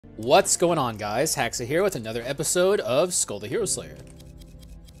What's going on, guys? Haxa here with another episode of Skul the Hero Slayer.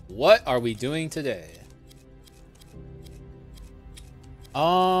 What are we doing today?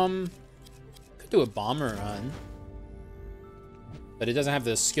 Could do a bomber run, but it doesn't have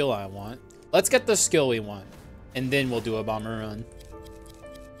the skill I want. Let's get the skill we want, and then we'll do a bomber run.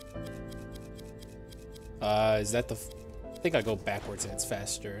 Is that the... I think I go backwards and it's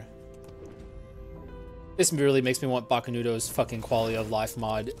faster. This really makes me want Bakunudo's fucking quality of life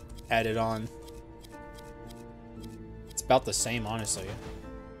mod added on. It's about the same, honestly.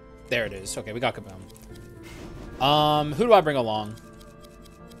 There it is. Okay, we got Kaboom. Who do I bring along?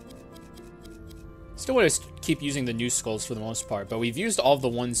 Still want to keep using the new skulls for the most part, but we've used all the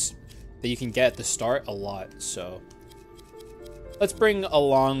ones that you can get at the start a lot, so... Let's bring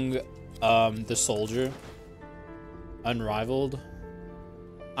along the soldier. Unrivaled,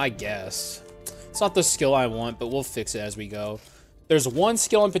 I guess. It's not the skill I want, but we'll fix it as we go. There's one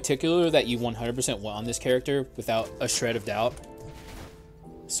skill in particular that you 100% want on this character without a shred of doubt.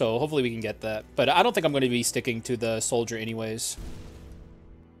 So hopefully we can get that. But I don't think I'm going to be sticking to the soldier anyways.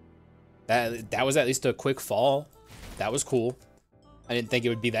 That was at least a quick fall. That was cool. I didn't think it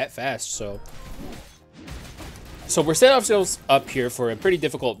would be that fast, so... So we're setting ourselves up here for a pretty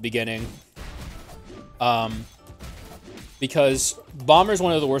difficult beginning. Because Bomber is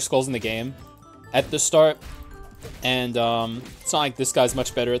one of the worst skulls in the game at the start, and it's not like this guy's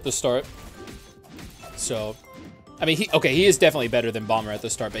much better at the start. So, I mean, he is definitely better than Bomber at the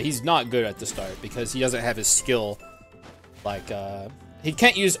start, but he's not good at the start because he doesn't have his skill. Like, he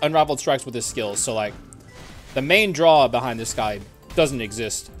can't use unrivaled strikes with his skills, so like, the main draw behind this guy doesn't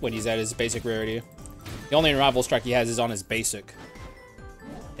exist when he's at his basic rarity. The only unrivaled strike he has is on his basic,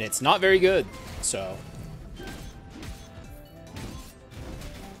 and it's not very good, so...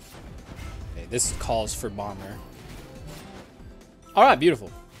 This calls for Bomber. Alright,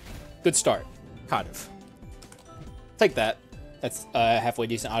 beautiful. Good start. Kind of. Take that. That's a halfway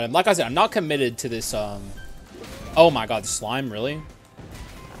decent item. Like I said, I'm not committed to this, Oh my god, slime, really?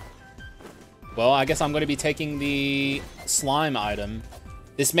 Well, I guess I'm going to be taking the slime item.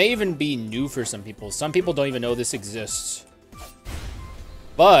 This may even be new for some people. Some people don't even know this exists.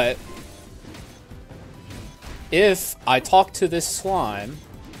 But... if I talk to this slime...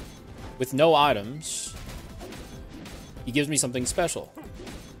 with no items, he gives me something special.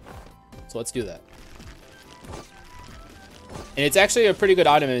 So let's do that. And it's actually a pretty good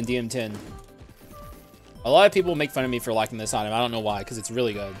item in DM10. A lot of people make fun of me for liking this item. I don't know why, because it's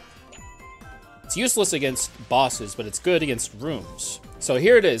really good. It's useless against bosses, but it's good against rooms. So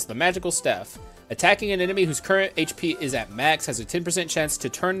here it is, the magical staff. Attacking an enemy whose current HP is at max has a 10% chance to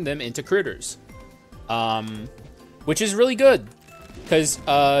turn them into critters. Which is really good. Because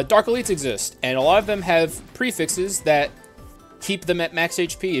Dark Elites exist, and a lot of them have prefixes that keep them at max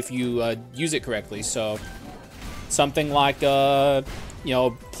HP if you use it correctly. So, something like, you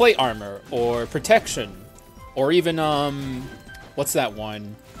know, plate armor, or protection, or even, what's that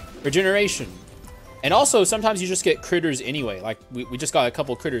one? Regeneration. And also, sometimes you just get critters anyway. Like, we just got a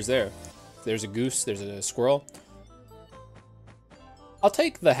couple critters there. There's a goose, there's a squirrel. I'll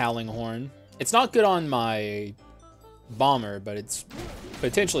take the Howling Horn. It's not good on my... Bomber, but it's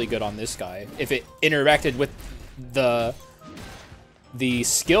potentially good on this guy. If it interacted with the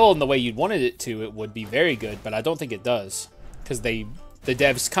skill in the way you'd wanted it to, it would be very good, but I don't think it does. Because the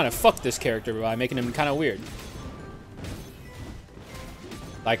devs kind of fucked this character by making him kind of weird.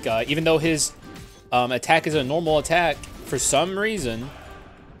 Like, even though his attack is a normal attack, for some reason,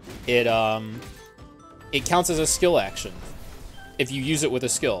 it counts as a skill action. If you use it with a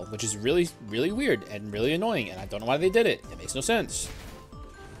skill, which is really, really weird and really annoying, and I don't know why they did it. It makes no sense.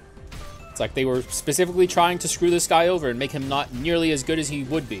 It's like they were specifically trying to screw this guy over and make him not nearly as good as he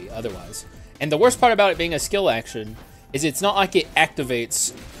would be otherwise. And the worst part about it being a skill action is it's not like it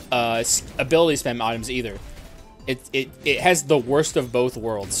activates ability spam items either. It has the worst of both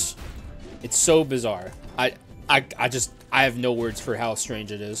worlds. It's so bizarre. I have no words for how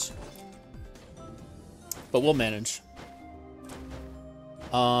strange it is. But we'll manage.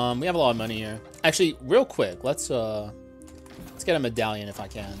 We have a lot of money here. Actually, real quick, let's get a medallion if I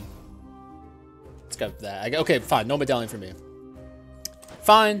can. Let's get that. Okay, fine. No medallion for me.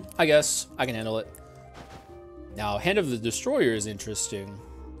 Fine, I guess. I can handle it. Now, Hand of the Destroyer is interesting.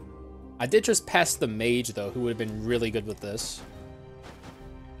 I did just pass the mage, though, who would have been really good with this.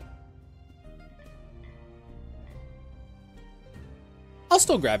 I'll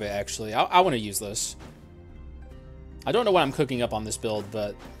still grab it, actually. I want to use this. I don't know what I'm cooking up on this build,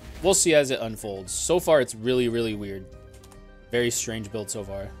 but we'll see as it unfolds. So far, it's really, really weird. Very strange build so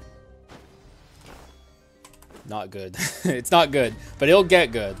far. Not good. It's not good, but it'll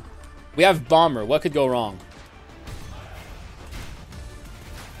get good. We have Bomber. What could go wrong?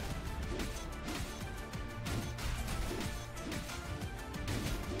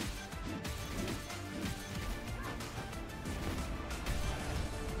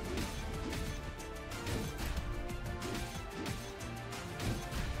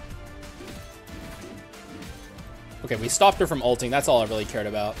 Okay, we stopped her from ulting. That's all I really cared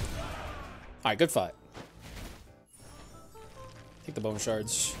about. Alright, good fight. Take the bone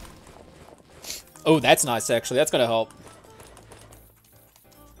shards. Oh, that's nice, actually. That's gonna help.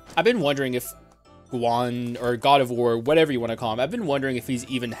 I've been wondering if Guan, or God of War, whatever you want to call him, I've been wondering if he's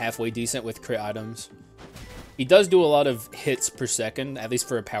even halfway decent with crit items. He does do a lot of hits per second, at least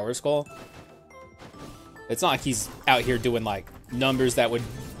for a power skull. It's not like he's out here doing, like, numbers that would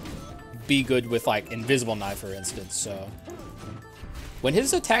be good with, like, Invisible Knife, for instance, so. When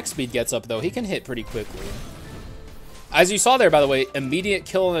his attack speed gets up, though, he can hit pretty quickly. As you saw there, by the way, immediate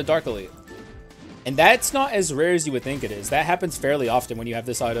kill on a Dark Elite. And that's not as rare as you would think it is. That happens fairly often when you have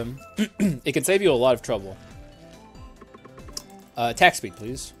this item. It can save you a lot of trouble. Attack speed,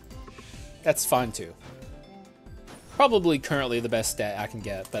 please. That's fine, too. Probably currently the best stat I can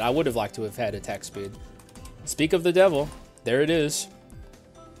get, but I would have liked to have had attack speed. Speak of the devil. There it is.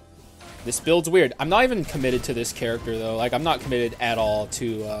 This build's weird. I'm not even committed to this character, though. Like, I'm not committed at all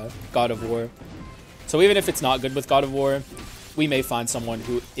to God of War. So even if it's not good with God of War, we may find someone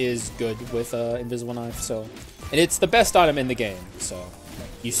who is good with Invisible Knife. So, and it's the best item in the game. So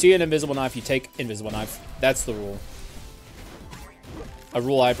you see an Invisible Knife, you take Invisible Knife. That's the rule. A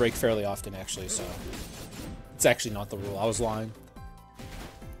rule I break fairly often, actually. So it's actually not the rule. I was lying.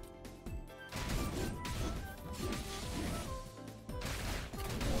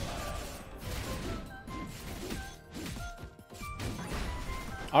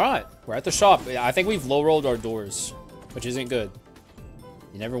 All right, we're at the shop. I think we've low-rolled our doors, which isn't good.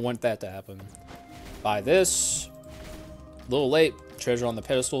 You never want that to happen. Buy this. A little late. Treasure on the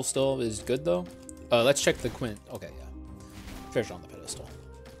pedestal still is good, though. Let's check the Quint. Okay, yeah. Treasure on the pedestal.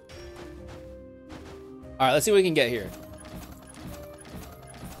 All right, let's see what we can get here.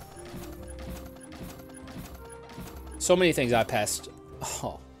 So many things I passed.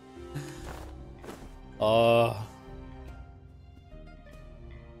 Oh.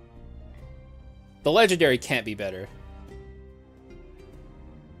 The legendary can't be better.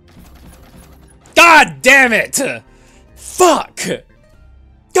 God damn it! Fuck!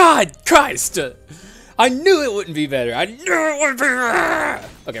 God Christ! I knew it wouldn't be better. I knew it wouldn't be better!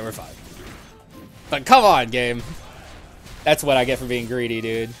 Okay, we're fine. But come on, game. That's what I get for being greedy,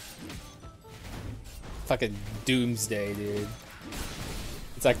 dude. Fucking doomsday, dude.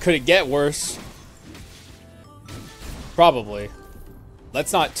 It's like, could it get worse? Probably.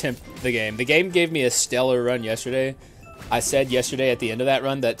 Let's not tempt the game. The game gave me a stellar run yesterday. I said yesterday at the end of that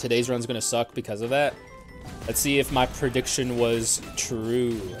run that today's run's gonna suck because of that. Let's see if my prediction was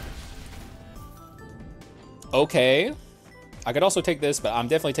true. Okay. I could also take this, but I'm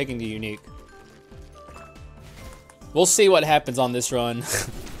definitely taking the unique. We'll see what happens on this run.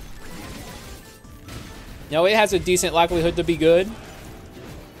 No, it has a decent likelihood to be good.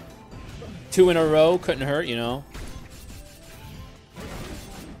 2 in a row couldn't hurt, you know.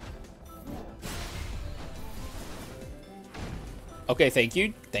 Okay, thank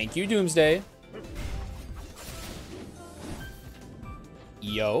you. Thank you, Doomsday.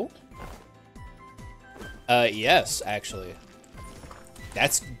 Yo. Yes, actually.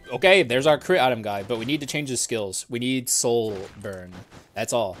 That's okay. There's our crit item guy, but we need to change his skills. We need soul burn.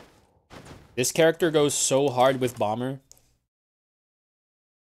 That's all. This character goes so hard with Bomber.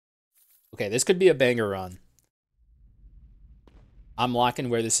 Okay, this could be a banger run. I'm liking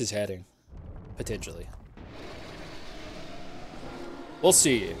where this is heading. Potentially. We'll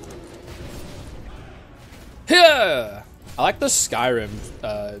see. Yeah! I like the Skyrim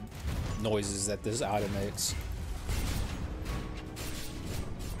noises that this item makes.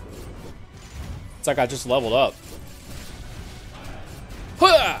 It's like I just leveled up.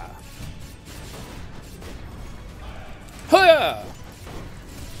 Huh! Huh!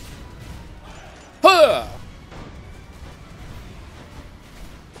 Huh!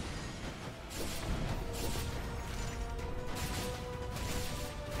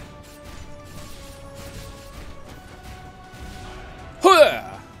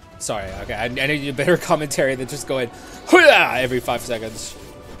 Sorry, okay, I need a better commentary than just going every 5 seconds.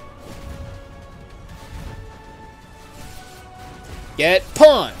 Get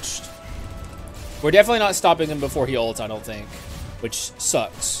punched! We're definitely not stopping him before he ults, I don't think, which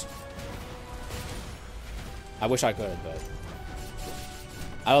sucks. I wish I could, but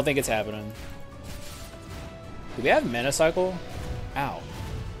I don't think it's happening. Do we have Mana Cycle? Ow.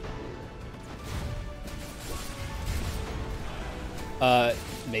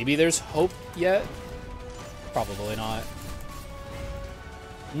 Maybe there's hope yet? Probably not.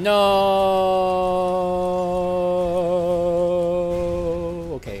 No.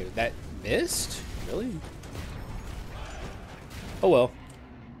 Okay, that missed? Really? Oh well.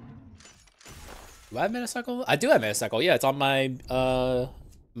 Do I have Metacycle? I do have Metacycle. Yeah, it's on my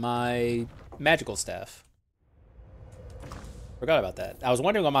my magical staff. Forgot about that. I was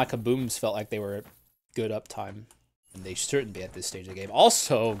wondering why my kabooms felt like they were good uptime. And they shouldn't be at this stage of the game.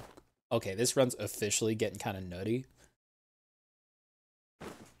 Also, okay, this run's officially getting kind of nutty.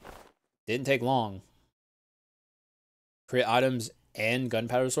 Didn't take long. Crit items and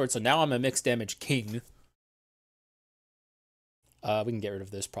gunpowder sword. So now I'm a mixed damage king. We can get rid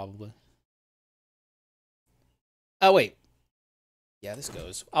of this probably. Oh, wait. Yeah, this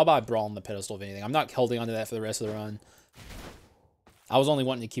goes. I'll buy Brawl on the pedestal if anything. I'm not holding onto that for the rest of the run. I was only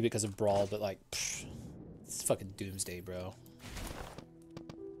wanting to keep it because of Brawl, but like, psh, it's fucking Doomsday, bro.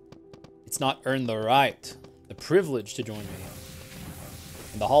 It's not earned the right, the privilege to join me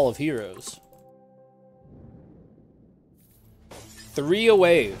in the Hall of Heroes. 3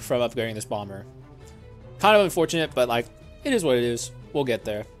 away from upgrading this bomber. Kind of unfortunate, but like, it is what it is. We'll get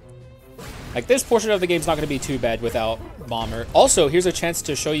there. Like, this portion of the game's not going to be too bad without bomber. Also, here's a chance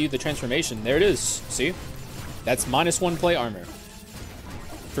to show you the transformation. There it is. See? That's -1 plate armor.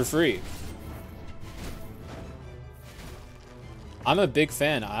 For free. I'm a big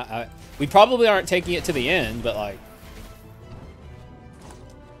fan. We probably aren't taking it to the end, but like,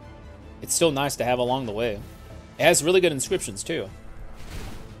 it's still nice to have along the way. It has really good inscriptions too.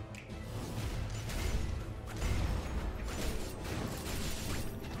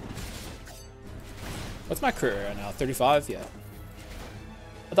 What's my crit right now? 35? Yeah.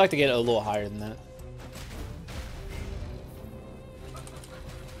 I'd like to get it a little higher than that.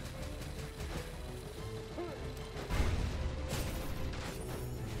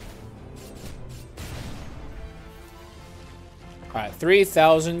 Alright,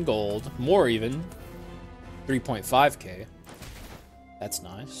 3,000 gold. More even. 3.5k. That's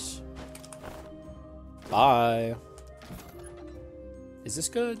nice. Bye. Is this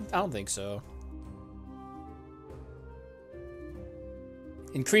good? I don't think so.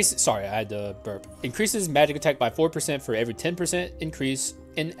 Sorry, I had to burp. Increases magic attack by 4% for every 10% increase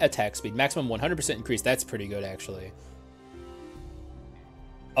in attack speed. Maximum 100% increase. That's pretty good, actually.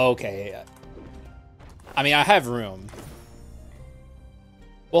 Okay. I mean, I have room.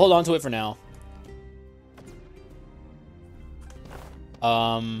 We'll hold on to it for now.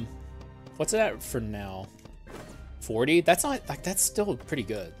 What's that for now? 40? That's not, like, that's still pretty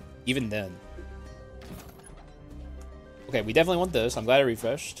good. Even then. Okay, we definitely want this. I'm glad I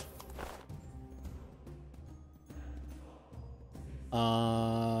refreshed.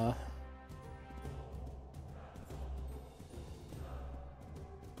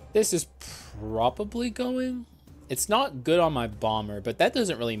 This is probably going. It's not good on my bomber, but that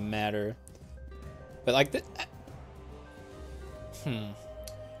doesn't really matter. But like,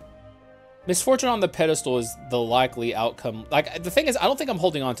 Misfortune on the pedestal is the likely outcome. Like, the thing is, I don't think I'm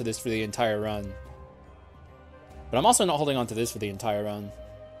holding on to this for the entire run. But I'm also not holding on to this for the entire run.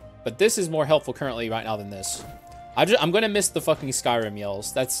 But this is more helpful currently right now than this. I'm going to miss the fucking Skyrim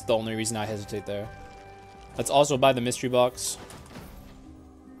yells. That's the only reason I hesitate there. Let's also buy the mystery box.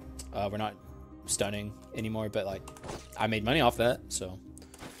 We're not stunning anymore, but like, I made money off that, so.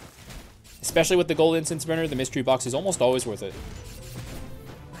 Especially with the gold incense burner, the mystery box is almost always worth it.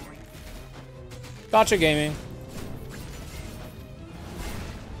 Gotcha gaming.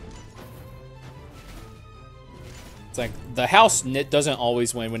 It's like, the house doesn't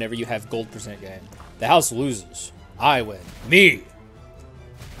always win whenever you have gold percent game. The house loses. I win. Me!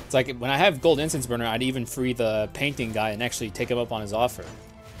 It's like, when I have gold incense burner, I'd even free the painting guy and actually take him up on his offer.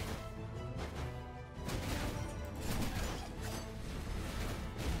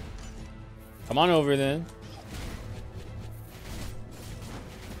 Come on over then.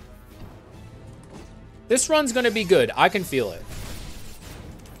 This run's gonna be good. I can feel it.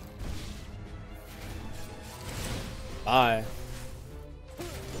 Bye.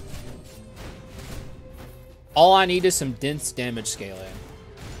 All I need is some dense damage scaling.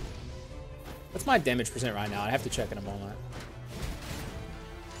 What's my damage percent right now? I have to check in a moment.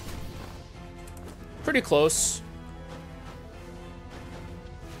 Pretty close.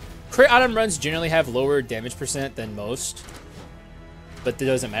 Crit item runs generally have lower damage percent than most. But that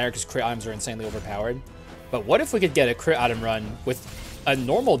doesn't matter because crit items are insanely overpowered. But what if we could get a crit item run with a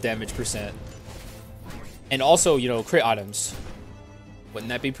normal damage percent? And also, you know, crit items. Wouldn't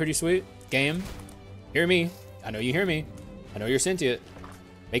that be pretty sweet? Game, hear me. I know you hear me. I know you're sentient.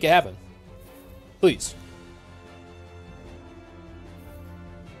 Make it happen. Please.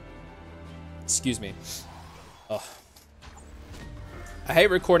 Excuse me. Ugh. I hate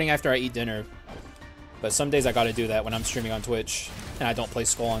recording after I eat dinner, but some days I gotta do that when I'm streaming on Twitch and I don't play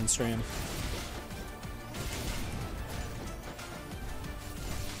Skul on stream.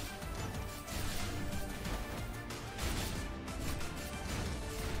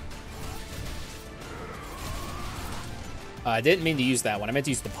 I didn't mean to use that one. I meant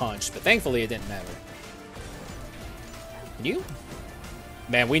to use the punch, but thankfully it didn't matter. Can you?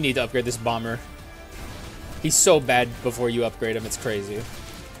 Man, we need to upgrade this bomber. He's so bad before you upgrade him, it's crazy.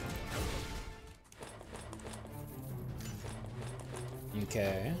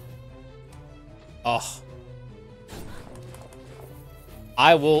 Okay. Oh.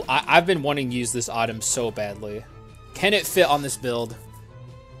 I've been wanting to use this item so badly. Can it fit on this build?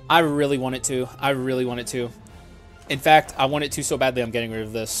 I really want it to. I really want it to. In fact, I want it to so badly I'm getting rid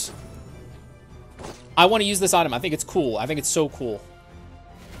of this. I want to use this item. I think it's cool. I think it's so cool.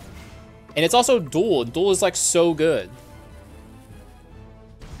 And it's also dual. Dual is like so good.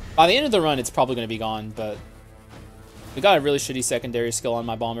 By the end of the run, it's probably going to be gone, but we got a really shitty secondary skill on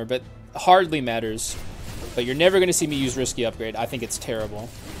my bomber, but hardly matters. But you're never going to see me use risky upgrade. I think it's terrible.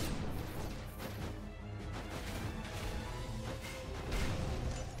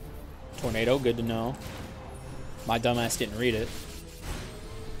 Tornado, good to know. My dumbass didn't read it.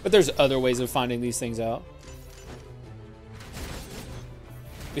 But there's other ways of finding these things out.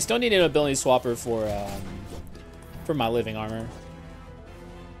 We still need an ability swapper for my living armor.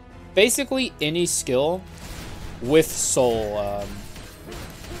 Basically, any skill with soul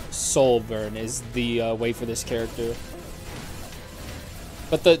burn is the way for this character.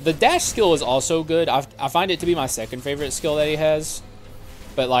 But the dash skill is also good. I find it to be my second favorite skill that he has.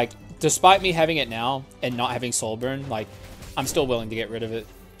 But like, despite me having it now and not having soul burn, like, I'm still willing to get rid of it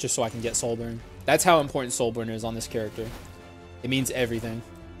just so I can get soul burn. That's how important soul burn is on this character. It means everything.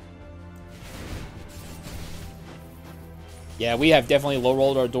 Yeah, we have definitely low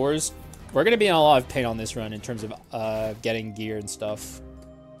rolled our doors. We're going to be in a lot of pain on this run in terms of getting gear and stuff.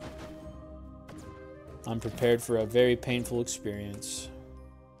 I'm prepared for a very painful experience.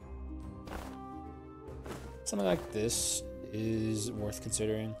 Something like this is worth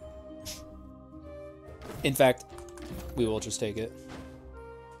considering. In fact, we will just take it.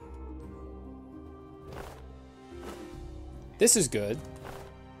 This is good.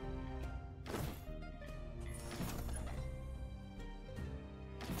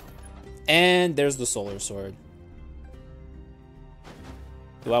 And there's the solar sword.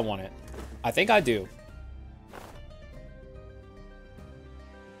 Do I want it? I think I do.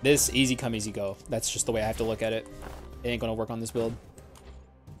 This easy come, easy go. That's just the way I have to look at it. It ain't gonna work on this build.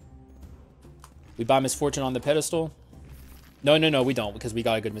 We buy misfortune on the pedestal. No, we don't, because we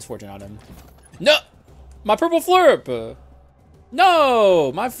got a good misfortune on him. No! My purple flurp!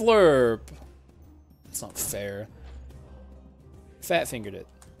 No! My flurp! That's not fair. Fat fingered it.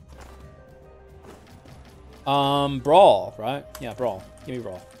 Brawl, right? Yeah, brawl. Give me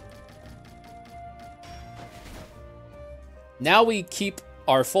brawl. Now we keep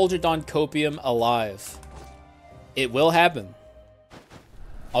our Fulgidon Copium alive. It will happen.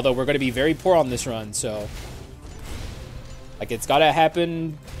 Although we're going to be very poor on this run, so... like, it's got to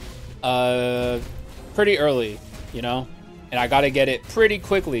happen pretty early, you know? And I got to get it pretty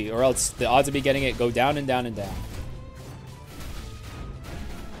quickly, or else the odds of me getting it go down and down and down.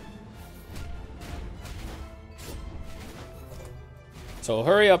 So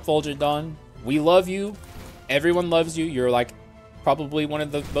hurry up, Fulgidon. We love you. Everyone loves you. You're, like, probably one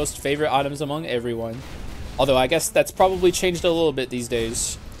of the most favorite items among everyone. Although I guess that's probably changed a little bit these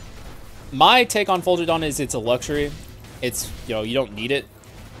days. My take on Fulgidon is it's a luxury. It's, you know, you don't need it.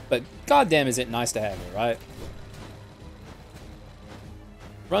 But goddamn is it nice to have it, right?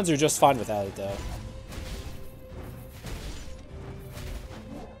 Runs are just fine without it, though.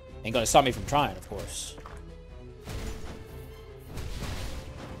 Ain't gonna stop me from trying, of course.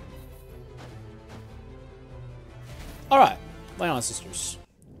 Alright, Leon Sisters.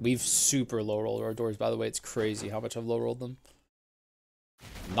 We've super low rolled our doors, by the way. It's crazy how much I've low rolled them.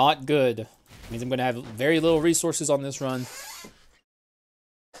 Not good. Means I'm going to have very little resources on this run.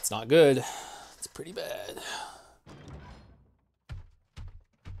 It's not good. It's pretty bad.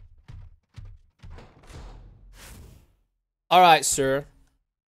 Alright, sir.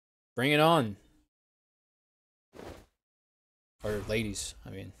 Bring it on. Or ladies,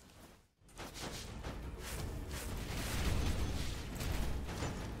 I mean.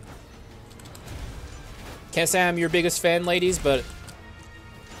 Can't say I'm your biggest fan, ladies, but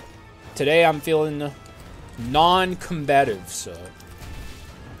today I'm feeling non-combative, so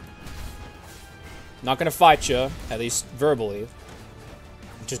not gonna fight you, at least verbally.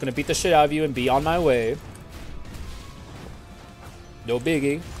 I'm just gonna beat the shit out of you and be on my way. No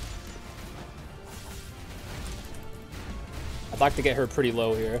biggie. I'd like to get her pretty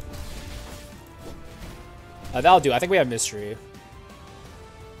low here. That'll do. I think we have mystery.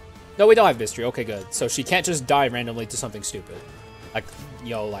 No, we don't have mystery. Okay, good. So she can't just die randomly to something stupid. Like,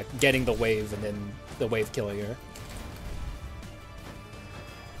 you know, like getting the wave and then the wave killing her.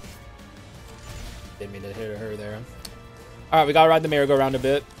 Didn't mean to hit her there. Alright, we gotta ride the merry-go-round a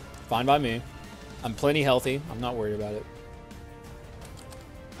bit. Fine by me. I'm plenty healthy. I'm not worried about it.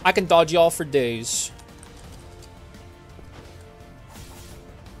 I can dodge y'all for days.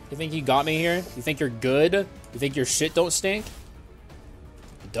 You think you got me here? You think you're good? You think your shit don't stink?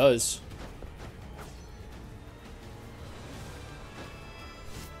 It does.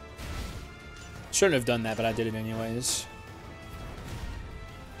 Shouldn't have done that, but I did it anyways.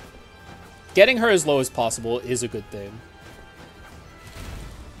 Getting her as low as possible is a good thing.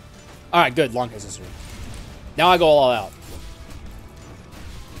 Alright, good. Long hit scissor. Now I go all out.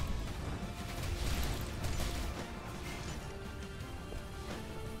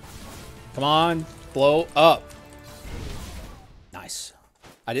 Come on. Blow up. Nice.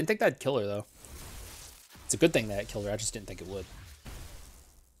 I didn't think that'd kill her, though. It's a good thing that it killed her. I just didn't think it would.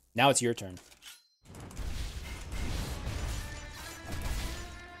 Now it's your turn.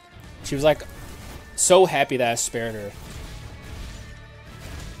 She was like so happy that I spared her.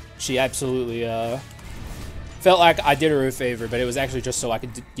 She absolutely felt like I did her a favor, but it was actually just so I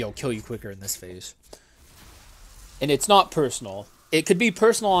could, you know, kill you quicker in this phase. And it's not personal. It could be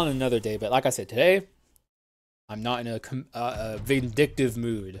personal on another day, but like I said, today I'm not in a vindictive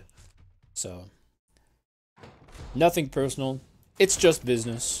mood. So nothing personal. It's just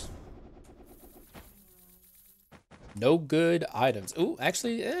business. No good items. Ooh,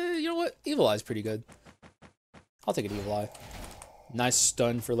 actually, you know what? Evil Eye's pretty good. I'll take an Evil Eye. Nice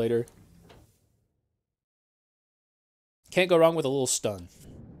stun for later. Can't go wrong with a little stun.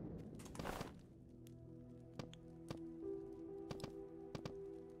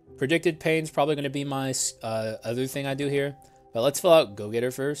 Predicted Pain's probably going to be my other thing I do here. But let's fill out Go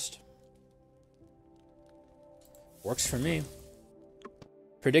Getter first. Works for me.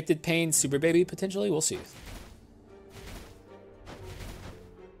 Predicted Pain, Super Baby, potentially. We'll see.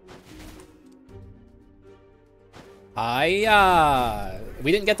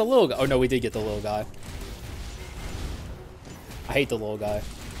 We didn't get the little guy. Oh, no, we did get the little guy. I hate the little guy.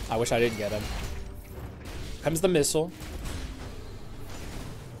 I wish I didn't get him. Comes the missile.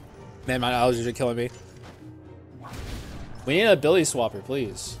 Man, my allergies are killing me. We need an ability swapper,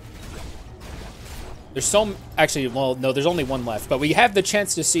 please. There's so... Actually, well, no, there's only one left. But we have the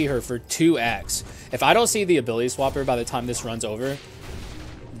chance to see her for 2 acts. If I don't see the ability swapper by the time this run's over,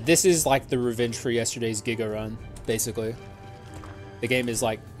 this is like the revenge for yesterday's Giga run, basically. The game is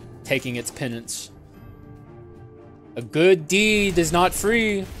like taking its penance. A good deed is not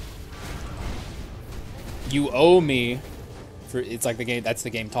free. You owe me. It's like the game, that's the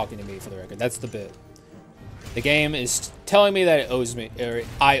game talking to me, for the record. That's the bit. The game is telling me that it owes me, or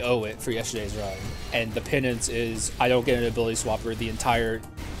I owe it for yesterday's run. And the penance is I don't get an ability swapper the entire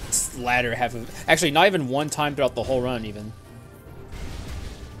latter half of... Actually, not even one time throughout the whole run, even.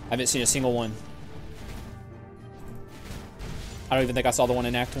 I haven't seen a single one. I don't even think I saw the one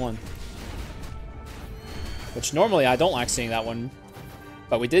in Act 1. Which normally I don't like seeing that one.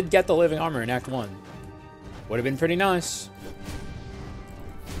 But we did get the living armor in Act 1. Would have been pretty nice.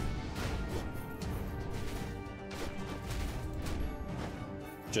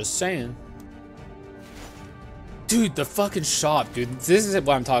 Just saying. Dude, the fucking shop, dude. This is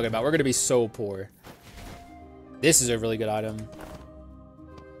what I'm talking about. We're gonna be so poor. This is a really good item.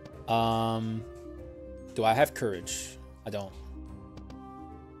 Do I have courage? I don't.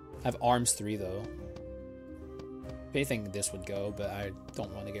 I have arms 3 though. If anything, this would go, but I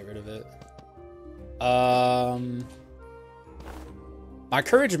don't want to get rid of it. My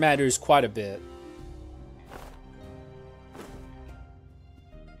courage matters quite a bit.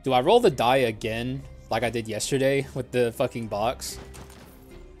 Do I roll the die again, like I did yesterday with the fucking box?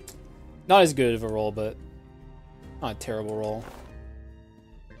 Not as good of a roll, but not a terrible roll.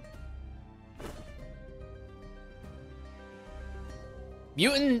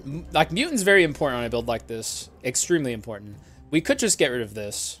 Mutant, like, Mutant's very important on a build like this. Extremely important. We could just get rid of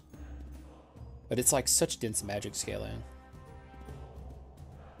this. But it's like such dense magic scaling.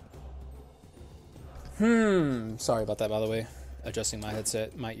 Sorry about that, by the way. Adjusting my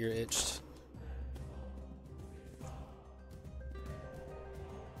headset. My ear itched.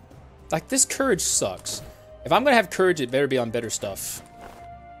 Like, this courage sucks. If I'm gonna have courage, it better be on better stuff.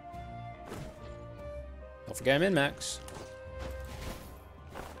 Don't forget I'm in max.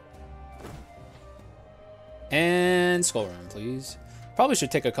 And Skull Room, please. Probably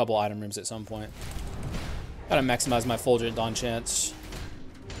should take a couple item rooms at some point. Gotta maximize my Fulgent Dawn chance.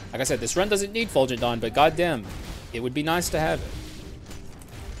 Like I said, this run doesn't need Fulgent Dawn, but goddamn, it would be nice to have it.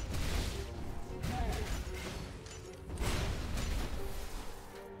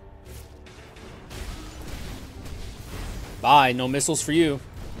 Bye, no missiles for you.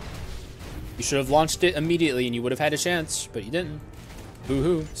 You should have launched it immediately and you would have had a chance, but you didn't.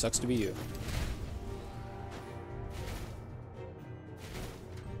 Boo-hoo, sucks to be you.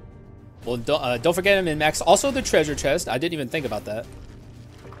 Well, don't forget him in max. Also the treasure chest, I didn't even think about that.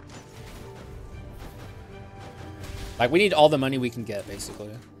 Like, we need all the money we can get, basically.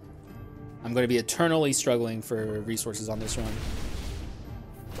 I'm going to be eternally struggling for resources on this run.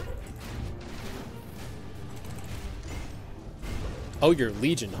 Oh, you're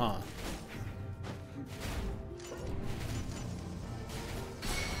Legion, huh?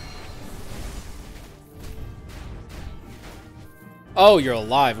 Oh, you're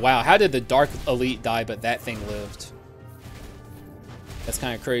alive. Wow, how did the Dark Elite die, but that thing lived? That's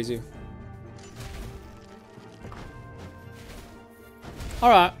kind of crazy.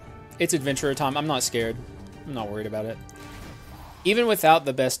 Alright, it's adventurer time. I'm not scared. I'm not worried about it. Even without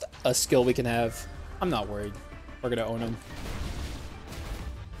the best skill we can have, I'm not worried. We're going to own him.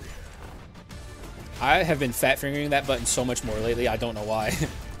 I have been fat fingering that button so much more lately. I don't know why.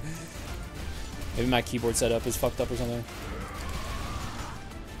 Maybe my keyboard setup is fucked up or something.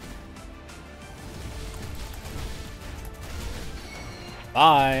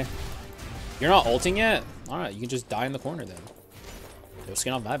 Bye. You're not ulting yet? Alright, you can just die in the corner then. Go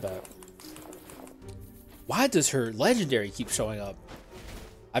skin off my back. Why does her legendary keep showing up?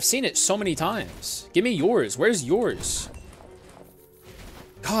 I've seen it so many times. Give me yours. Where's yours?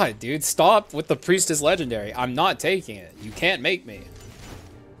 God, dude, stop with the Priestess legendary. I'm not taking it. You can't make me.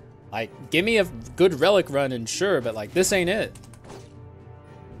 Like, give me a good relic run and sure, but like, this ain't it.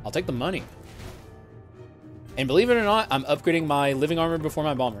 I'll take the money. And believe it or not, I'm upgrading my living armor before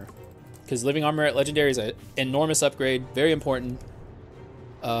my bomber. Because living armor at legendary is an enormous upgrade. Very important.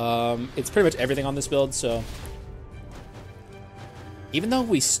 It's pretty much everything on this build, so. Even though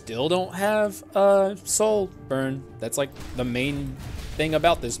we still don't have soul burn, that's like the main thing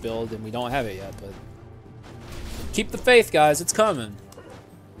about this build, and we don't have it yet, but keep the faith, guys. It's coming.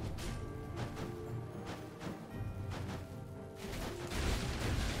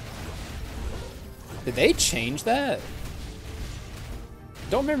 Did they change that?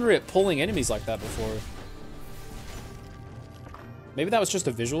 Don't remember it pulling enemies like that before. Maybe that was just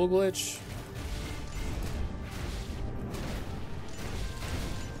a visual glitch.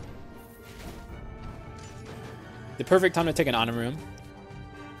 The perfect time to take an item room.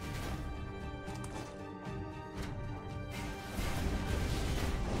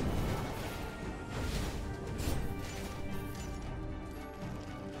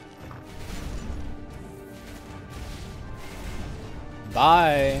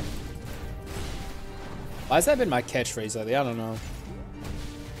 Bye. Why has that been my catchphrase lately? I don't know.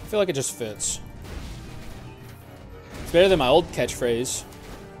 I feel like it just fits. It's better than my old catchphrase,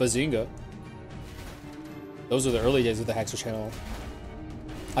 Bazinga. Those are the early days of the Haxa channel.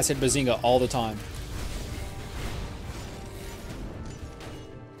 I said Bazinga all the time.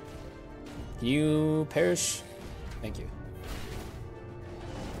 Can you perish? Thank you.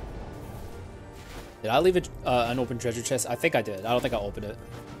 Did I leave an unopened treasure chest? I think I did. I don't think I opened it.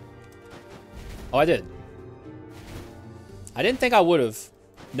 Oh, I did. I didn't think I would have.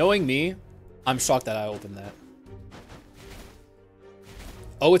 Knowing me, I'm shocked that I opened that.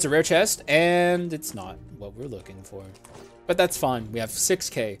 Oh, it's a rare chest, and it's not what we're looking for. But that's fine. We have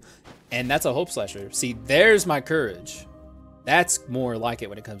 6K, and that's a Hope Slasher. See, there's my courage. That's more like it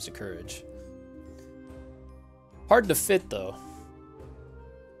when it comes to courage. Hard to fit, though.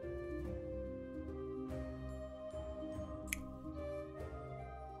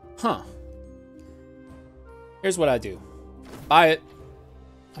 Huh. Here's what I do. Buy it.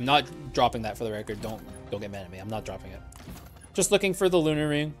 I'm not dropping that for the record. Don't get mad at me. I'm not dropping it. Just looking for the lunar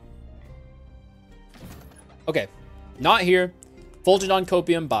ring. Okay. Not here. Fulgent on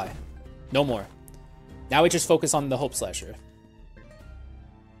Copium, buy. No more. Now we just focus on the Hope Slasher.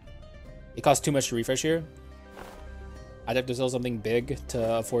 It costs too much to refresh here. I'd have to sell something big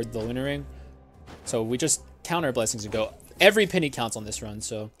to afford the lunar ring. So we just count our blessings and go. Every penny counts on this run,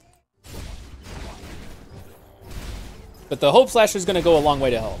 so. But the Hope Slasher is going to go a long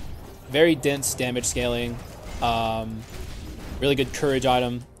way to help. Very dense damage scaling. Really good courage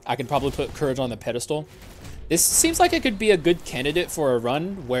item. I could probably put courage on the pedestal. This seems like it could be a good candidate for a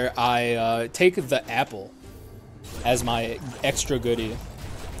run where I take the apple as my extra goodie.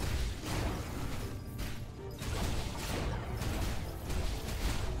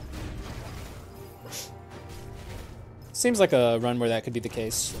 Seems like a run where that could be the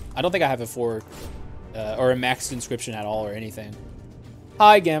case. I don't think I have a 4 or a maxed inscription at all or anything.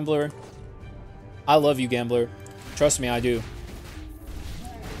 Hi, Gambler. I love you, Gambler. Trust me, I do.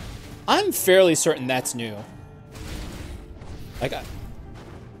 I'm fairly certain that's new. Like,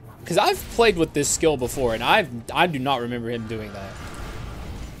 because I've played with this skill before, and I do not remember him doing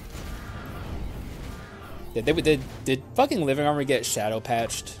that. Did fucking Living Armor get shadow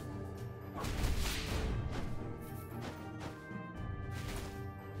patched?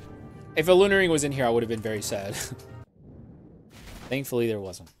 If a Lunar Ring was in here, I would have been very sad. Thankfully, there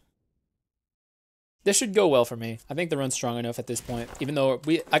wasn't. This should go well for me. I think the run's strong enough at this point. Even though,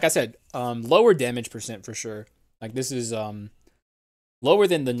 like I said, lower damage percent for sure. Like, this is lower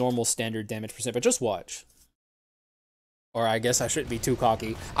than the normal standard damage percent, but just watch. Or I guess I shouldn't be too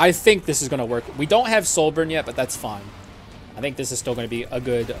cocky. I think this is going to work. We don't have Soulburn yet, but that's fine. I think this is still going to be a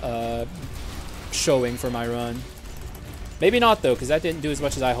good showing for my run. Maybe not, though, because that didn't do as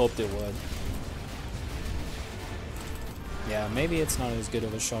much as I hoped it would. Yeah, maybe it's not as good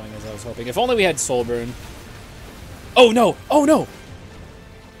of a showing as I was hoping. If only we had Soulburn. Oh, no! Oh, no!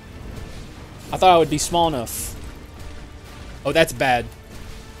 I thought I would be small enough. Oh, that's bad.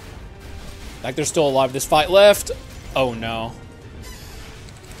 Like, there's still a lot of this fight left. Oh, no.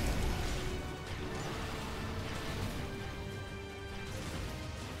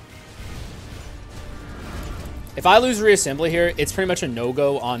 If I lose reassembly here, it's pretty much a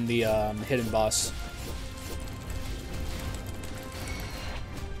no-go on the hidden boss.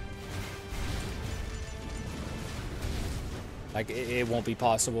 Like, it won't be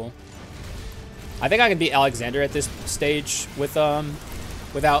possible. I think I can beat Alexander at this stage with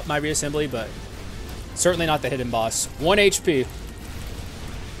without my reassembly, but certainly not the hidden boss. 1 HP.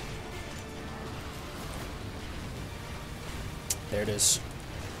 There it is.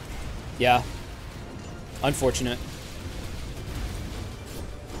 Yeah. Unfortunate.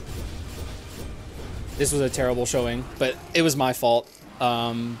 This was a terrible showing, but it was my fault.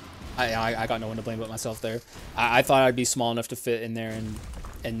 I got no one to blame but myself there. I thought I'd be small enough to fit in there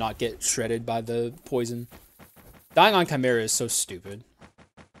and not get shredded by the poison. Dying on Chimera is so stupid.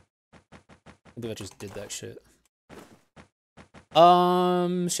 I think I just did that shit.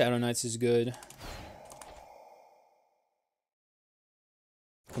 Shadow Knights is good.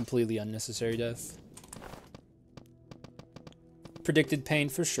 Completely unnecessary death. Predicted pain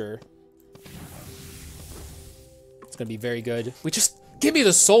for sure. It's gonna be very good. We just give me the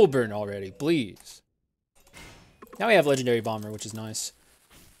Soulburn already, please. Now we have Legendary Bomber, which is nice.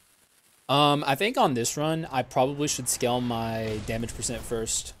 I think on this run, I probably should scale my damage percent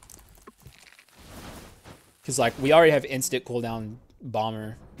first. Because, like, we already have instant cooldown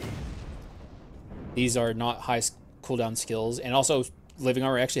Bomber. These are not high cooldown skills. And also, Living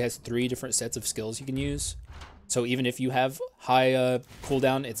Armor actually has 3 different sets of skills you can use. So even if you have high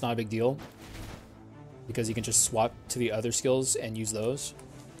cooldown, it's not a big deal. Because you can just swap to the other skills and use those.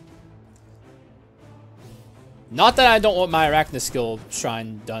 Not that I don't want my Arachne skill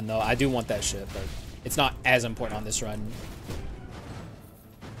shrine done, though. I do want that shit, but it's not as important on this run.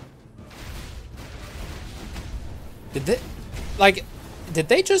 Did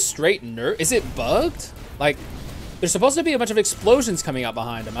they just straight nerf? Is it bugged? Like, there's supposed to be a bunch of explosions coming out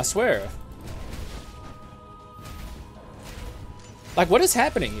behind him, I swear. Like, what is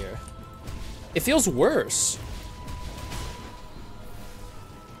happening here? It feels worse.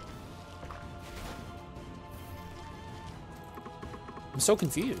 I'm so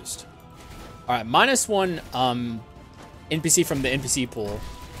confused. Alright, -1 NPC from the NPC pool.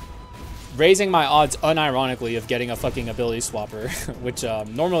 Raising my odds unironically of getting a fucking ability swapper. Which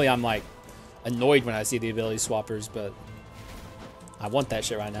normally I'm like annoyed when I see the ability swappers, but I want that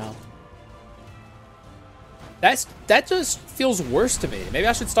shit right now. That just feels worse to me. Maybe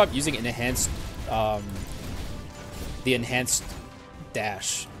I should stop using enhanced the enhanced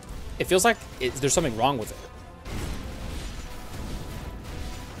dash. It feels like there's something wrong with it.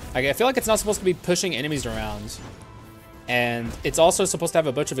 Like, I feel like it's not supposed to be pushing enemies around. And it's also supposed to have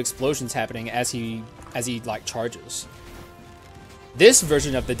a bunch of explosions happening as he like charges. This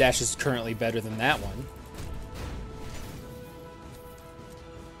version of the dash is currently better than that one.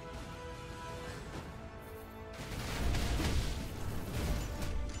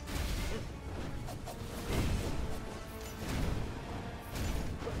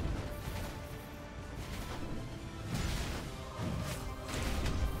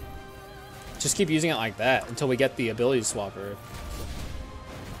 Just keep using it like that until we get the ability swapper.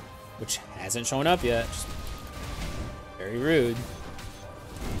 Which hasn't shown up yet. Just very rude.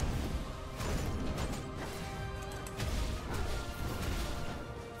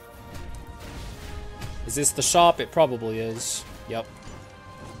 Is this the shop? It probably is. Yep.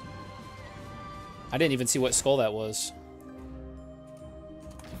 I didn't even see what skull that was.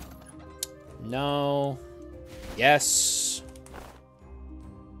 No. Yes.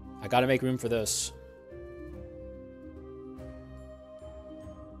 I gotta make room for this.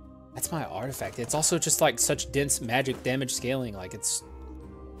 That's my artifact. It's also just like such dense magic damage scaling. Like it's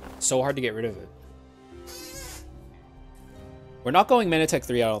so hard to get rid of it. We're not going Manatech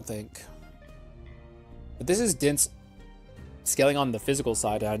 3, I don't think. But this is dense scaling on the physical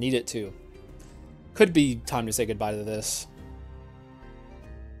side, and I need it too. Could be time to say goodbye to this.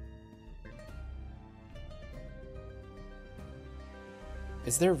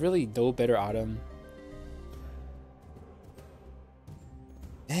 Is there really no better item?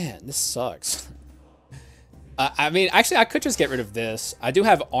 Man, this sucks. I mean, actually, I could just get rid of this. I do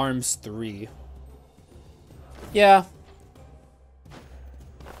have arms 3. Yeah.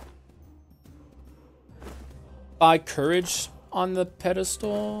 Buy courage on the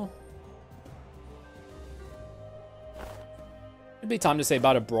pedestal. It'd be time to say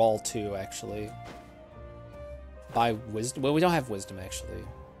about a brawl too, actually. Buy wisdom. Well, we don't have wisdom, actually.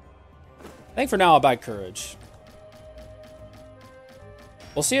 I think for now I'll buy courage.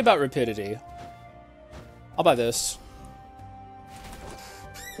 We'll see about rapidity. I'll buy this.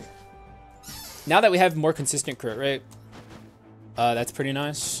 Now that we have more consistent crit rate, that's pretty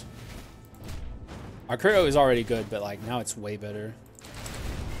nice. Our crit rate is already good, but like now it's way better.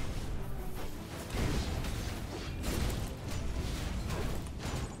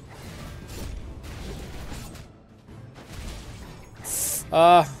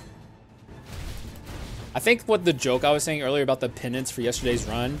 I think what the joke I was saying earlier about the penance for yesterday's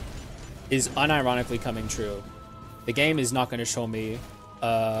run is unironically coming true. The game is not going to show me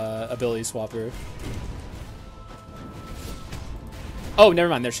ability swapper. Oh, never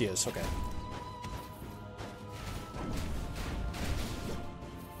mind. There she is. Okay.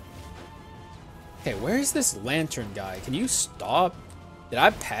 Okay, where is this lantern guy? Can you stop? Did I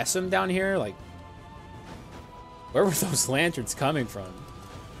pass him down here? Like, where were those lanterns coming from?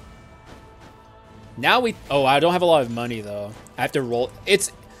 Now we... Oh, I don't have a lot of money, though. I have to roll... It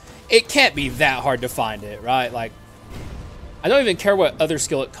can't be that hard to find it, right? Like, I don't even care what other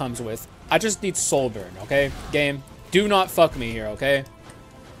skill it comes with. I just need soul burn, okay? Game, do not fuck me here, okay?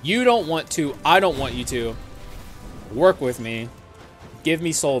 You don't want to. I don't want you to. Work with me. Give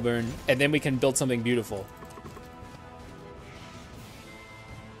me soul burn, and then we can build something beautiful.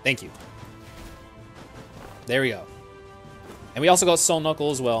 Thank you. There we go. And we also got soul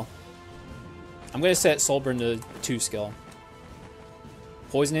knuckle as well. I'm going to set soul burn to 2 skill.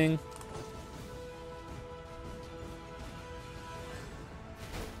 Poisoning.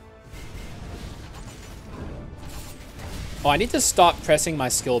 Oh, I need to stop pressing my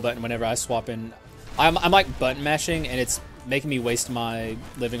skill button whenever I swap in. I'm like button mashing, and it's making me waste my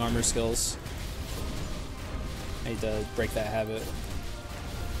living armor skills. I need to break that habit.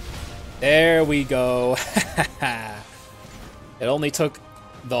 There we go. It only took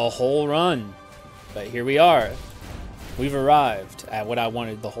the whole run. But here we are. We've arrived at what I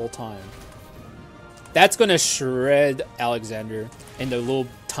wanted the whole time. That's going to shred Alexander into little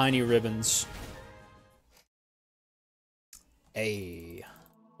tiny ribbons. Hey,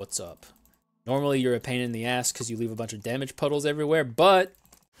 what's up? Normally you're a pain in the ass because you leave a bunch of damage puddles everywhere, but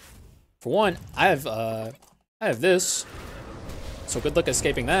for one, I have this. So good luck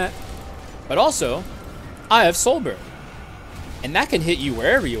escaping that. But also, I have soul burn. And that can hit you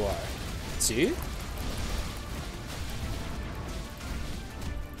wherever you are. See?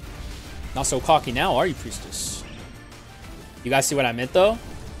 Not so cocky now, are you, priestess? You guys see what I meant, though?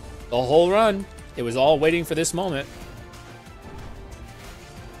 The whole run, it was all waiting for this moment.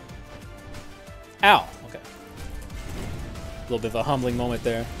 Ow. Okay. A little bit of a humbling moment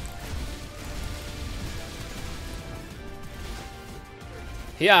there.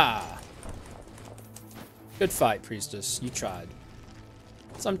 Yeah. Good fight, priestess. You tried.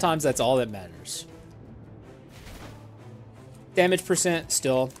 Sometimes that's all that matters. Damage percent,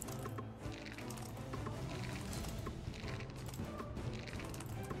 still.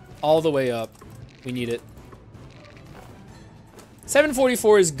 All the way up. We need it.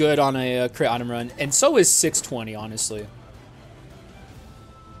 744 is good on a crit item run, and so is 620, honestly.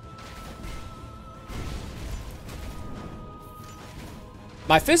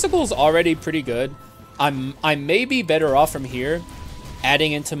 My physical's already pretty good. I may be better off from here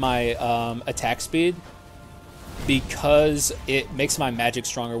adding into my attack speed because it makes my magic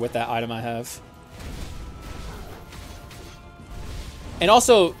stronger with that item I have. And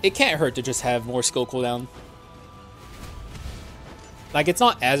also, it can't hurt to just have more skill cooldown. Like, it's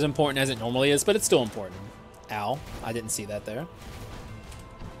not as important as it normally is, but it's still important. Ow. I didn't see that there.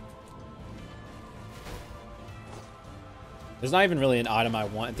 There's not even really an item I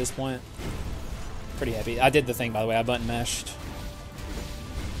want at this point. Pretty happy. I did the thing, by the way. I button mashed.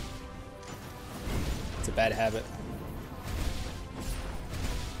 It's a bad habit.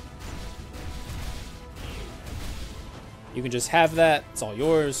 You can just have that. It's all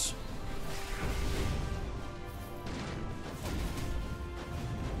yours.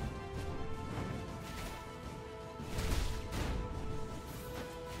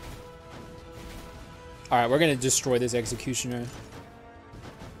 Alright, we're gonna destroy this executioner.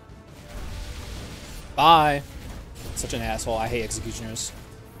 Bye. Such an asshole. I hate executioners.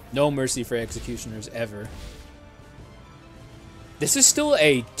 No mercy for executioners ever. This is still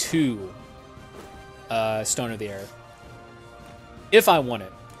a 2 Stone of the Air. If I want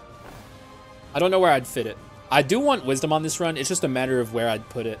it. I don't know where I'd fit it. I do want Wisdom on this run. It's just a matter of where I'd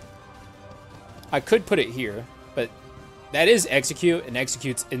put it. I could put it here, but that is Execute, and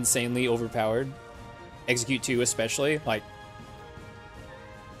Execute's insanely overpowered. Execute 2 especially. Like,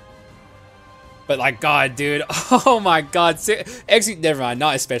 but like, God, dude. Oh my God. Execute, never mind.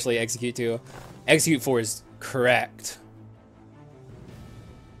 Not especially Execute 2. Execute 4 is correct.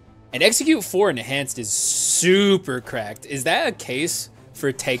 And Execute 4 Enhanced is super cracked. Is that a case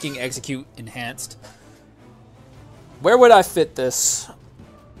for taking Execute Enhanced? Where would I fit this?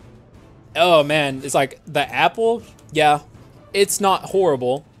 Oh, man. It's like the apple. Yeah, it's not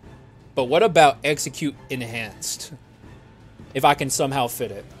horrible. But what about Execute Enhanced? If I can somehow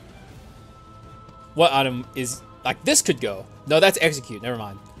fit it. What item is... Like, this could go. No, that's Execute. Never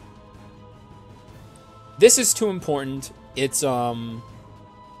mind. This is too important. It's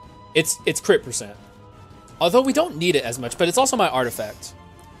crit percent. Although we don't need it as much, but it's also my artifact.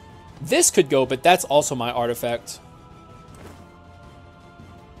 This could go, but that's also my artifact.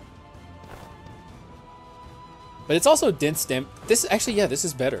 But it's also dense dam. This actually, yeah, this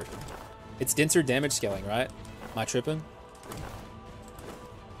is better. It's denser damage scaling, right? Am I tripping?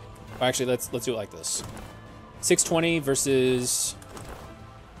 Or actually, let's do it like this. 620 versus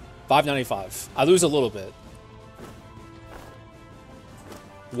 595. I lose a little bit.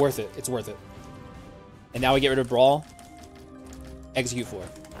 Worth it. It's worth it. And now we get rid of Brawl. Execute 4.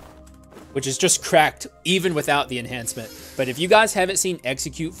 Which is just cracked even without the enhancement. But if you guys haven't seen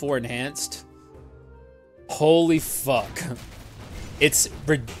Execute 4 Enhanced, holy fuck. It's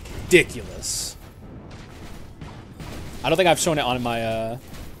ridiculous. I don't think I've shown it on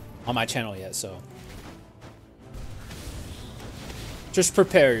my channel yet, so just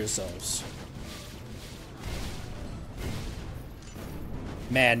prepare yourselves.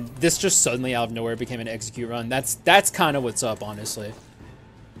 Man, this just suddenly out of nowhere became an Execute run. That's kind of what's up, honestly.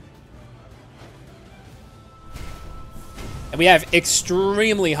 And we have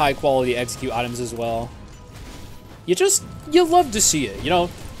extremely high quality Execute items as well. You love to see it, you know?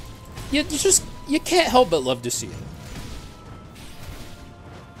 You can't help but love to see it.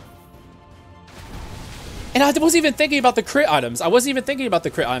 And I wasn't even thinking about the crit items. I'm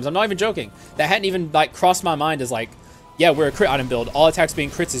not even joking. That hadn't even like crossed my mind as like, yeah, we're a crit item build. All attacks being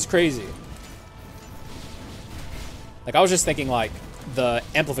crits is crazy. Like, I was just thinking like the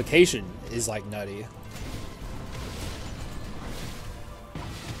amplification is like nutty.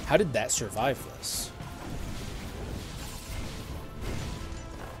 How did that survive this?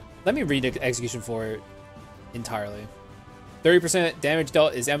 Let me read Execution 4 entirely. 30% damage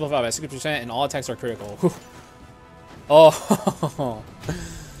dealt is amplified by 60% and all attacks are critical. Whew. Oh.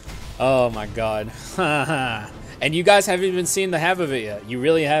 Oh my God. And you guys haven't even seen the half of it yet. You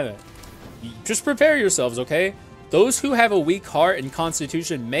really haven't. Just prepare yourselves, okay? Those who have a weak heart and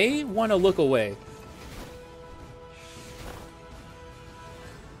constitution may want to look away.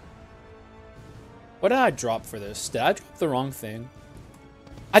 What did I drop for this? Did I drop the wrong thing?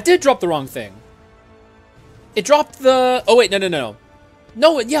 I did drop the wrong thing. It dropped the... Oh, wait, no.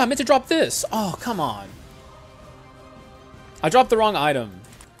 No, yeah, I meant to drop this. Oh, come on. I dropped the wrong item.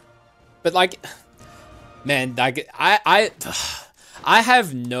 But, like... Man, like, I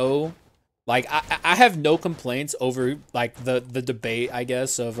have no... Like, I have no complaints over, like, the debate, I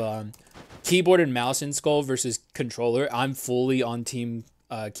guess, of keyboard and mouse in Skul versus controller. I'm fully on team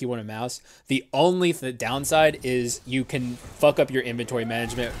keyboard and mouse. The only downside is you can fuck up your inventory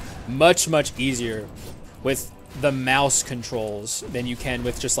management much easier with the mouse controls than you can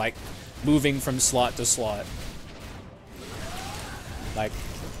with just like moving from slot to slot. Like,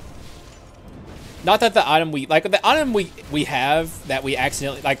 not that the item we like, the item we have that we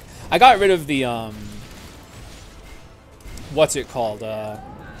accidentally like, I got rid of the what's it called,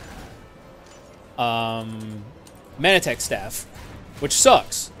 Manatech staff. which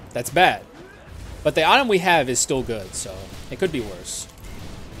sucks. That's bad. But the item we have is still good, so it could be worse.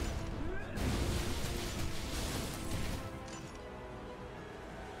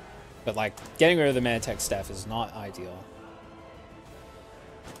 But, like, getting rid of the Manatech staff is not ideal.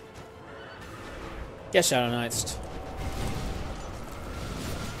 Get Shadow Knights.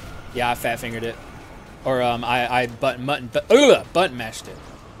 Yeah, I fat fingered it. Or, I button mashed it.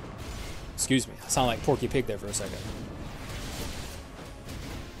 Excuse me. I sound like Porky Pig there for a second.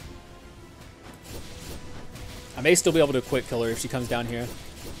 I may still be able to quick kill her if she comes down here.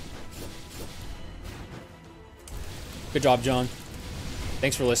 Good job, John.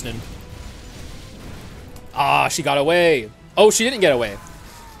 Thanks for listening. Ah, she got away. Oh, she didn't get away.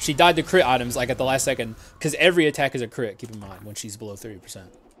 She died to crit items like at the last second because every attack is a crit, keep in mind, when she's below 30%.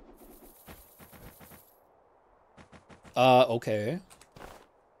 Okay.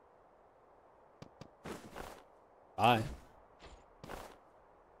 Bye.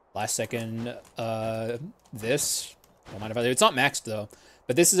 Last second, this. Don't mind if I do. It's not maxed though,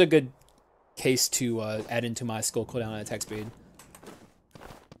 but this is a good case to add into my skill cooldown and attack speed.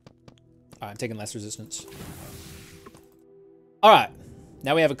 Alright, I'm taking less resistance. Alright,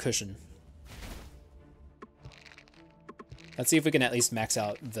 now we have a cushion. Let's see if we can at least max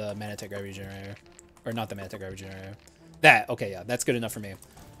out the Manatech Gravity Generator. Or not the Manatech Gravity Generator. That, okay, yeah, that's good enough for me.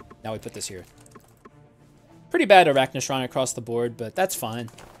 Now we put this here. Pretty bad Arachna Shrine across the board, but that's fine.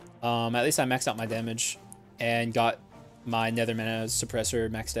 At least I maxed out my damage and got my Nether Mana Suppressor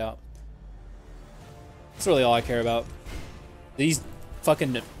maxed out. That's really all I care about. These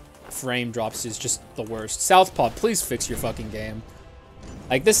fucking frame drops is just the worst. Southpaw, please fix your fucking game.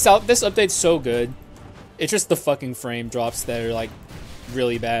 Like, this update's so good. It's just the fucking frame drops that are, like,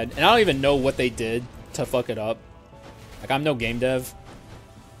 really bad. And I don't even know what they did to fuck it up. Like, I'm no game dev.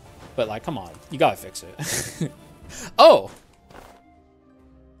 But, like, come on. You gotta fix it. Oh!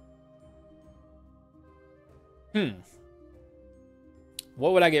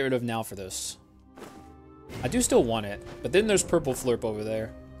 What would I get rid of now for this? I do still want it. But then there's Purple Flurp over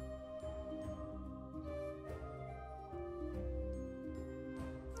there.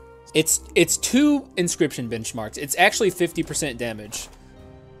 It's 2 inscription benchmarks. It's actually 50% damage.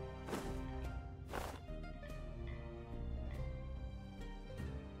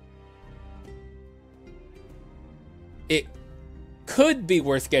 It could be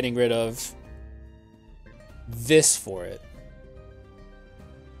worth getting rid of this for it.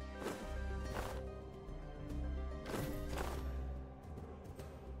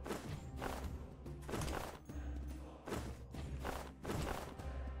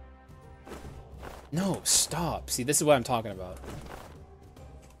 No, stop. See, this is what I'm talking about.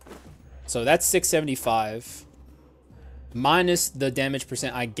 So that's 675 minus the damage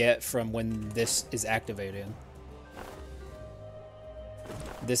percent I get from when this is activated.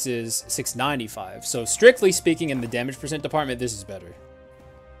 This is 695. So strictly speaking, in the damage percent department, this is better.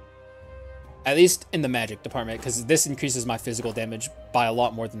 At least in the magic department, because this increases my physical damage by a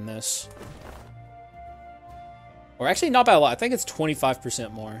lot more than this. Or actually, not by a lot. I think it's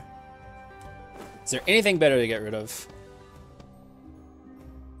 25% more. Is there anything better to get rid of?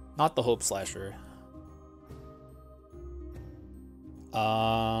 Not the Hope Slasher.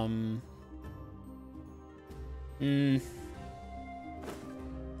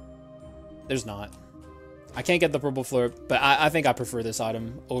 There's not. I can't get the Purple Flurp, but I think I prefer this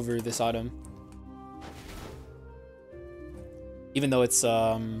item over this item. Even though it's,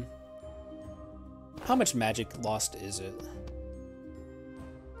 how much magic lost is it?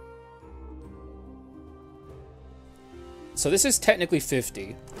 So this is technically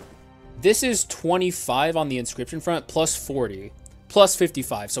 50. This is 25 on the inscription front, plus 40, plus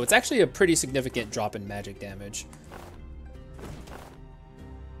 55. So it's actually a pretty significant drop in magic damage.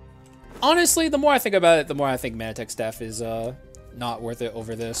 Honestly, the more I think about it, the more I think Manatech Staff is not worth it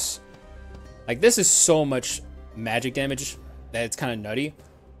over this. Like, this is so much magic damage that it's kind of nutty.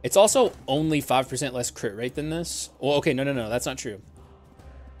 It's also only 5% less crit rate than this. Well, okay, no, that's not true.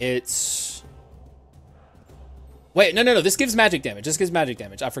 It's... Wait, no, this gives magic damage. This gives magic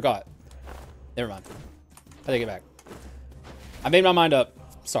damage. I forgot. Never mind. I take it back. I made my mind up.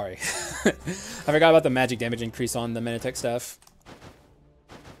 Sorry. I forgot about the magic damage increase on the Manatech Staff.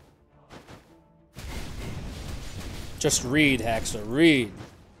 Just read, Haxa, read.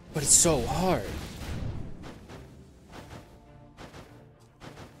 But it's so hard.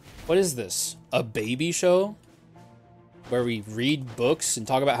 What is this? A baby show? Where we read books and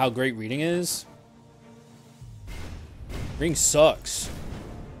talk about how great reading is? Reading sucks.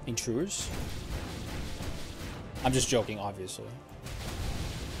 Intruders? I'm just joking, obviously.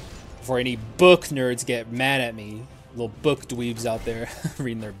 Before any book nerds get mad at me. Little book dweebs out there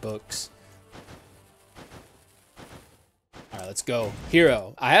reading their books. Alright, let's go.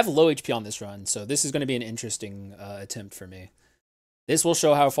 Hero. I have low HP on this run, so this is going to be an interesting attempt for me. This will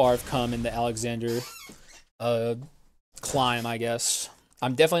show how far I've come in the Alexander climb, I guess.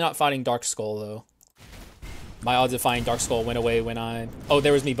 I'm definitely not fighting Dark Skull, though. My odds of fighting Dark Skull went away when I... Oh,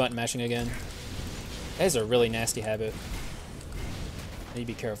 there was me button mashing again. That is a really nasty habit. I need to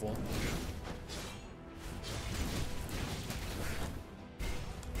be careful.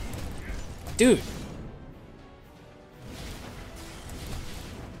 Dude.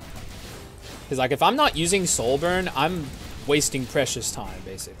 Because, like, if I'm not using Soul Burn, I'm wasting precious time,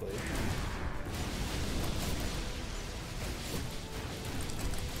 basically.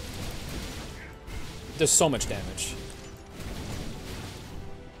 Does so much damage.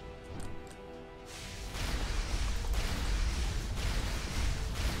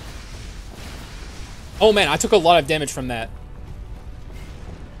 Oh man, I took a lot of damage from that.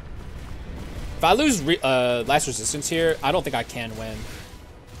 If I lose last resistance here, I don't think I can win.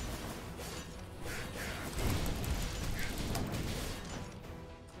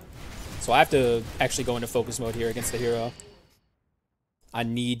 So I have to actually go into focus mode here against the hero. I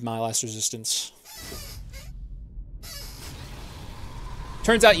need my last resistance.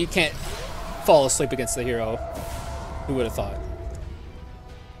 Turns out you can't fall asleep against the hero. Who would have thought?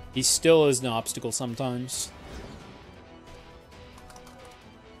 He still is an obstacle sometimes.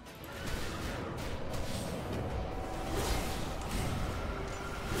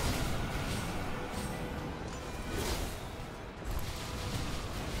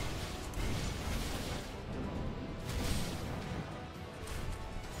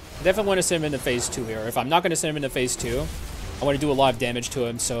 I definitely want to send him into phase 2 here. If I'm not going to send him into phase 2, I want to do a lot of damage to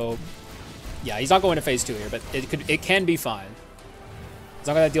him, so... Yeah, he's not going to phase 2 here, but it can be fine. It's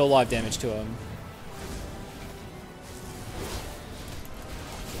not going to deal a lot of damage to him.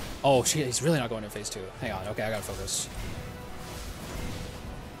 Oh, shit, he's really not going to phase 2. Hang on, okay, I gotta focus.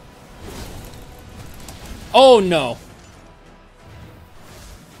 Oh, no!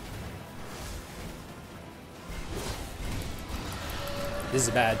 This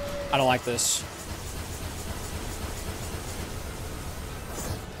is bad. I don't like this.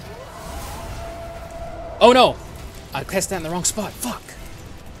 Oh no! I cast that in the wrong spot. Fuck!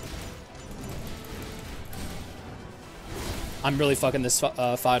 I'm really fucking this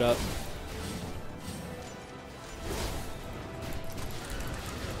fight up.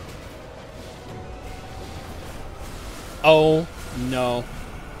 Oh no.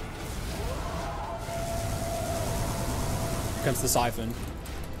 Here comes the siphon.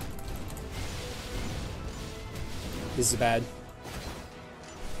 This is bad.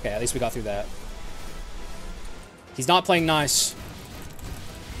 Okay, at least we got through that. He's not playing nice.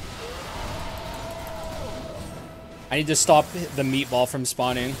 I need to stop the meatball from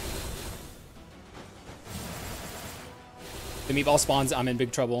spawning. The meatball spawns, I'm in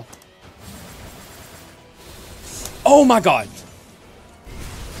big trouble. Oh my god!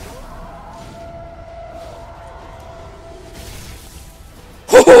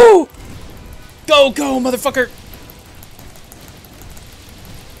 Woohoo! Go, go, motherfucker!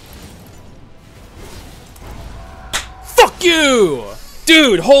 Fuck you!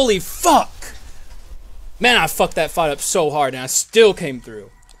 Dude, holy fuck! Man, I fucked that fight up so hard and I still came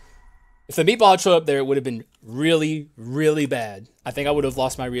through. If the meatball had showed up there, it would have been really, really bad. I think I would have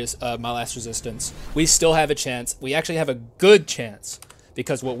lost my last resistance. We still have a chance. We actually have a good chance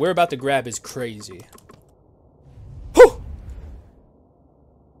because what we're about to grab is crazy. Whew!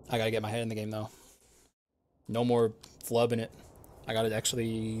 I gotta get my head in the game though. No more flubbing it. I gotta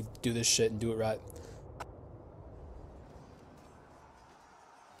actually do this shit and do it right.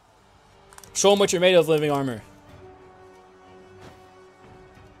 Show them what you're made of, living armor.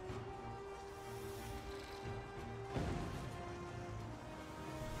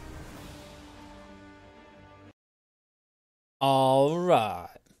 All right.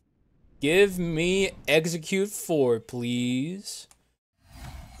 Give me execute 4, please.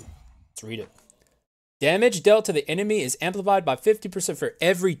 Let's read it. Damage dealt to the enemy is amplified by 50% for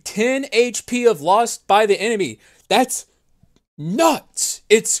every 10 HP of lost by the enemy. That's nuts.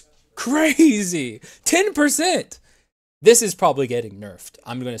 It's crazy. 10%. This is probably getting nerfed.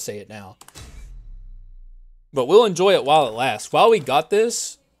 I'm going to say it now. But we'll enjoy it while it lasts. While we got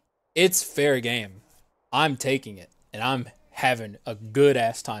this, it's fair game. I'm taking it. And I'm having a good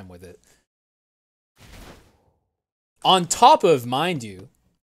ass time with it. On top of, mind you,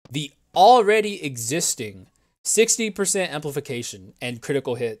 the already existing 60% amplification and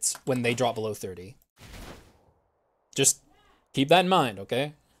critical hits when they drop below 30. Just keep that in mind,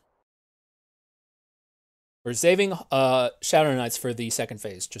 okay? We're saving Shadow Knights for the second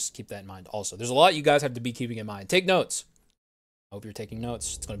phase. Just keep that in mind also. There's a lot you guys have to be keeping in mind. Take notes. I hope you're taking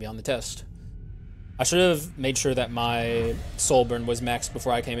notes. It's going to be on the test. I should have made sure that my soul burn was maxed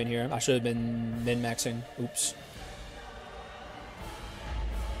before I came in here. I should have been min-maxing. Oops.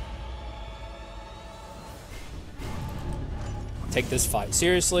 Take this fight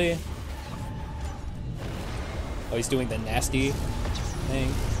seriously. Oh, he's doing the nasty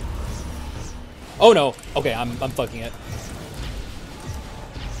thing. Oh no. Okay, I'm fucking it.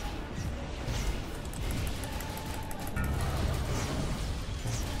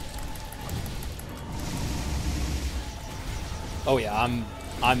 Oh yeah,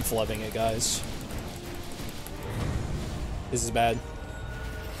 I'm flubbing it, guys. This is bad.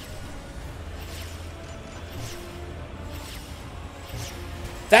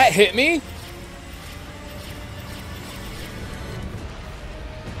 That hit me?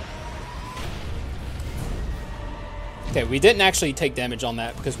 Okay, we didn't actually take damage on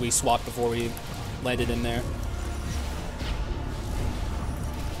that because we swapped before we landed in there.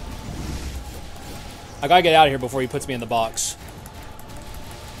 I gotta get out of here before he puts me in the box.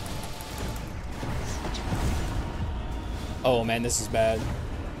 Oh man, this is bad.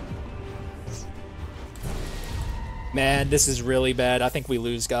 Man, this is really bad. I think we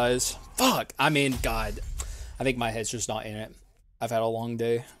lose, guys. Fuck. I mean, God. I think my head's just not in it. I've had a long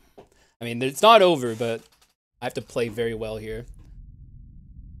day. I mean, it's not over, but I have to play very well here.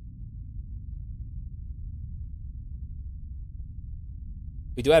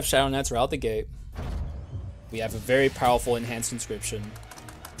 We do have Shadow Knights right out the gate. We have a very powerful enhanced inscription.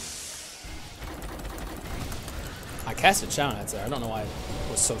 I casted Shadow Knights there. I don't know why it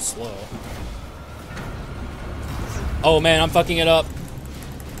was so slow. Oh man, I'm fucking it up.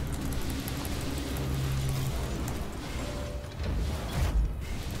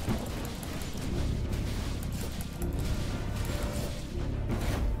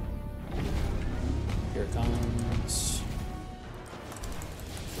 Here it comes.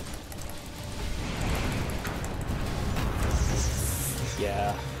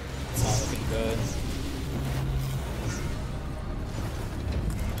 Yeah, it's not looking good.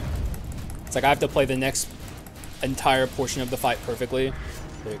 It's like I have to play the next entire portion of the fight perfectly.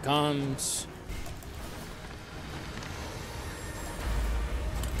 Here it comes.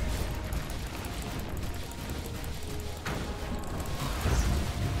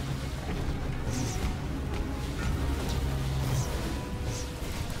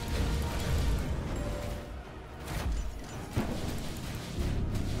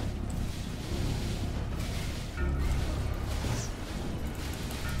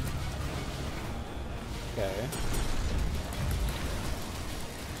 Okay.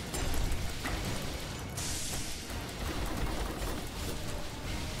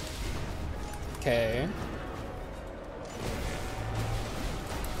 Okay.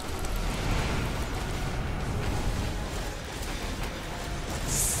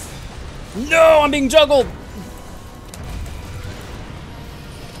 No, I'm being juggled.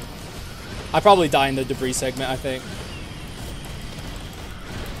 I probably die in the debris segment, I think.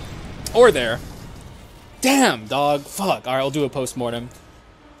 Or there. Damn, dog. Fuck. All right, I'll do a post-mortem.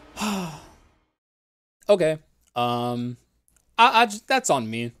 Okay. That's on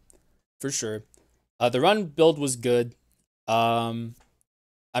me. For sure. The run build was good.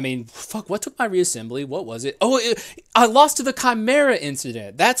 I mean, fuck, what took my reassembly? What was it? Oh, I lost to the Chimera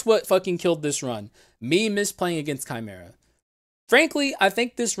incident. That's what fucking killed this run. Me misplaying against Chimera. Frankly, I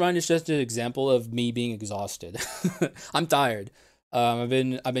think this run is just an example of me being exhausted. I'm tired. I've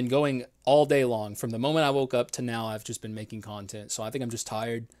been going all day long. From the moment I woke up to now, I've just been making content. So I think I'm just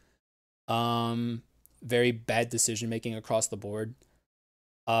tired. Very bad decision making across the board.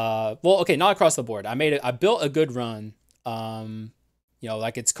 Well, okay, not across the board. I built a good run. You know,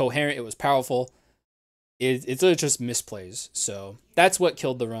 like it's coherent, it was powerful. It's literally just misplays. So that's what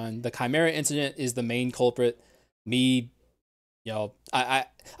killed the run. The Chimera incident is the main culprit. Me, you know, I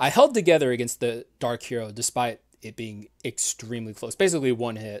held together against the Dark Hero despite it being extremely close. Basically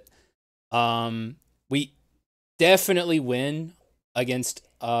one hit. We definitely win against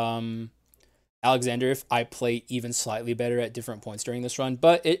Alexander if I play even slightly better at different points during this run.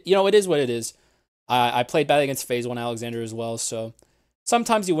 But it, you know, it is what it is. I played bad against Phase 1 Alexander as well, so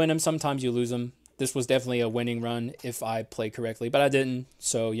sometimes you win them, sometimes you lose them. This was definitely a winning run if I play correctly, but I didn't.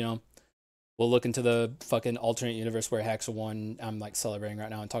 So, you know, we'll look into the fucking alternate universe where Haxa won. I'm like celebrating right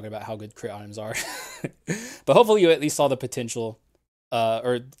now and talking about how good crit items are. But hopefully you at least saw the potential,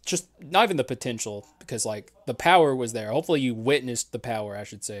 or just not even the potential, because like the power was there. Hopefully you witnessed the power, I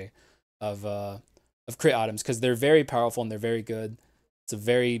should say, of crit items, because they're very powerful and they're very good. It's a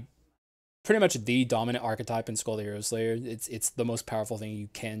very pretty much the dominant archetype in Skul the Hero Slayer. It's the most powerful thing you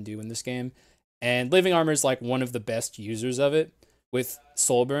can do in this game. And Living Armor is like one of the best users of it. With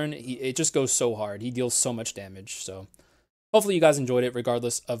Soulburn, it just goes so hard. He deals so much damage. So hopefully you guys enjoyed it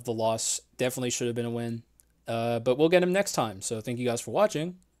regardless of the loss. Definitely should have been a win. But we'll get him next time. So thank you guys for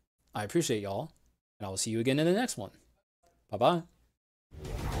watching. I appreciate y'all. And I will see you again in the next one. Bye-bye.